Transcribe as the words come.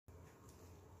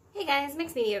Hey guys,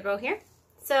 Mixed Media Girl here.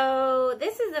 So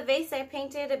this is a vase I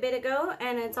painted a bit ago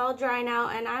and it's all dry now,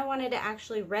 and I wanted to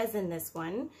actually resin this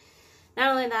one. Not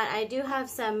only that, I do have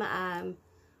some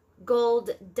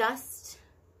gold dust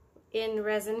in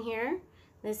resin here.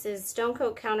 This is Stone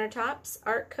Coat Countertops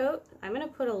Art Coat. I'm going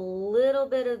to put a little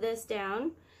bit of this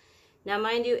down. Now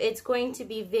mind you, it's going to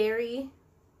be very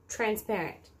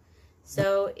transparent.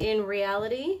 So in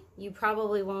reality, you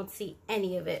probably won't see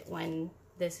any of it when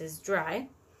this is dry.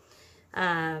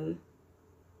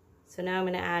 So now I'm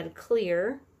going to add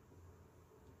clear.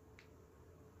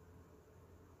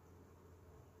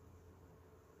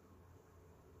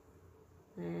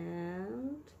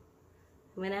 And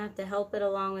I'm going to have to help it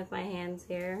along with my hands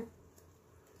here.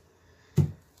 And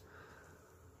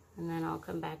then I'll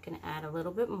come back and add a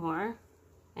little bit more.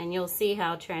 And you'll see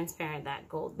how transparent that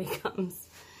gold becomes.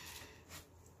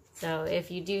 So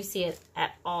if you do see it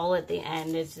at all at the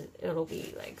end, it'll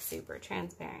be like super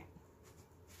transparent.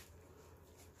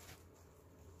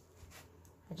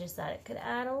 I just thought it could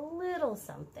add a little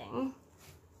something.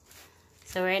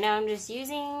 So right now I'm just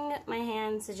using my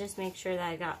hands to just make sure that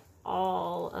I got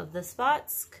all of the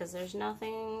spots, because there's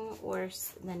nothing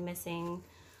worse than missing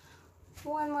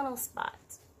one little spot.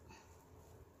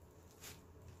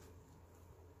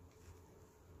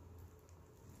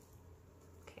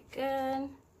 Okay, good.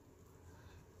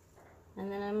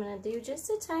 And then I'm going to do just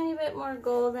a tiny bit more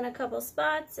gold in a couple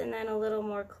spots, and then a little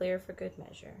more clear for good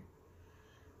measure.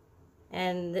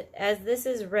 And as this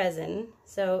is resin,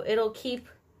 so it'll keep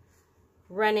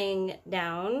running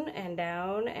down and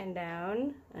down and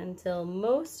down until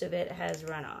most of it has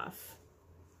run off.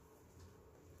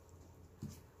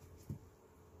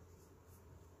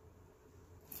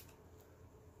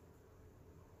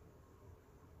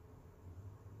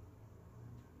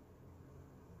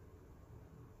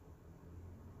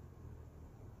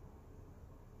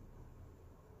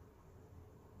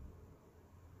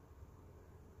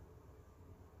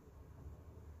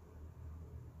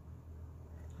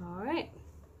 Alright,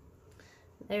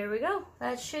 there we go.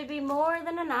 That should be more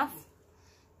than enough.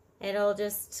 It'll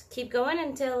just keep going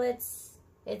until it's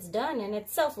done, and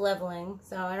it's self-leveling,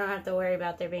 so I don't have to worry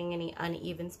about there being any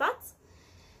uneven spots.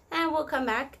 And we'll come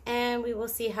back and we will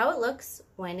see how it looks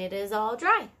when it is all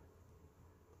dry.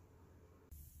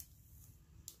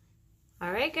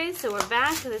 Alright guys, so we're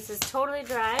back. This is totally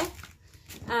dry.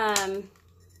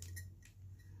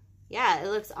 Yeah, it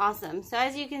looks awesome. So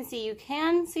as you can see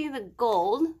the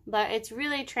gold, but it's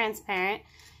really transparent.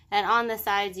 And on the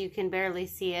sides, you can barely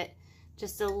see it.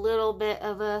 Just a little bit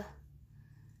of a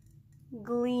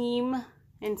gleam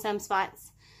in some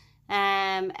spots.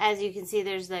 As you can see,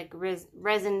 there's like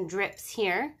resin drips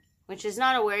here, which is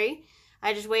not a worry.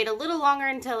 I just wait a little longer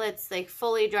until it's like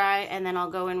fully dry, and then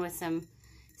I'll go in with some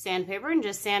sandpaper and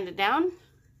just sand it down.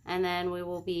 And then we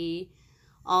will be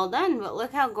all done. But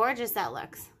look how gorgeous that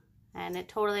looks. And it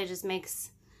totally just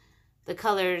makes the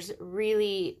colors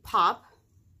really pop.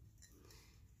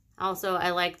 Also, I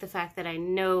like the fact that I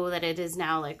know that it is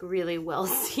now like really well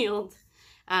sealed.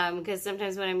 Because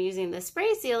sometimes when I'm using the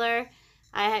spray sealer,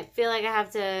 I feel like I have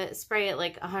to spray it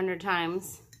like 100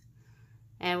 times.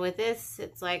 And with this,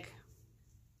 it's like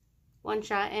one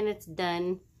shot and it's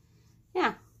done.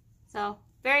 Yeah, so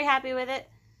very happy with it.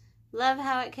 Love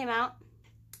how it came out.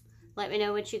 Let me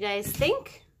know what you guys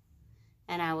think.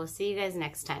 And I will see you guys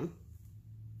next time.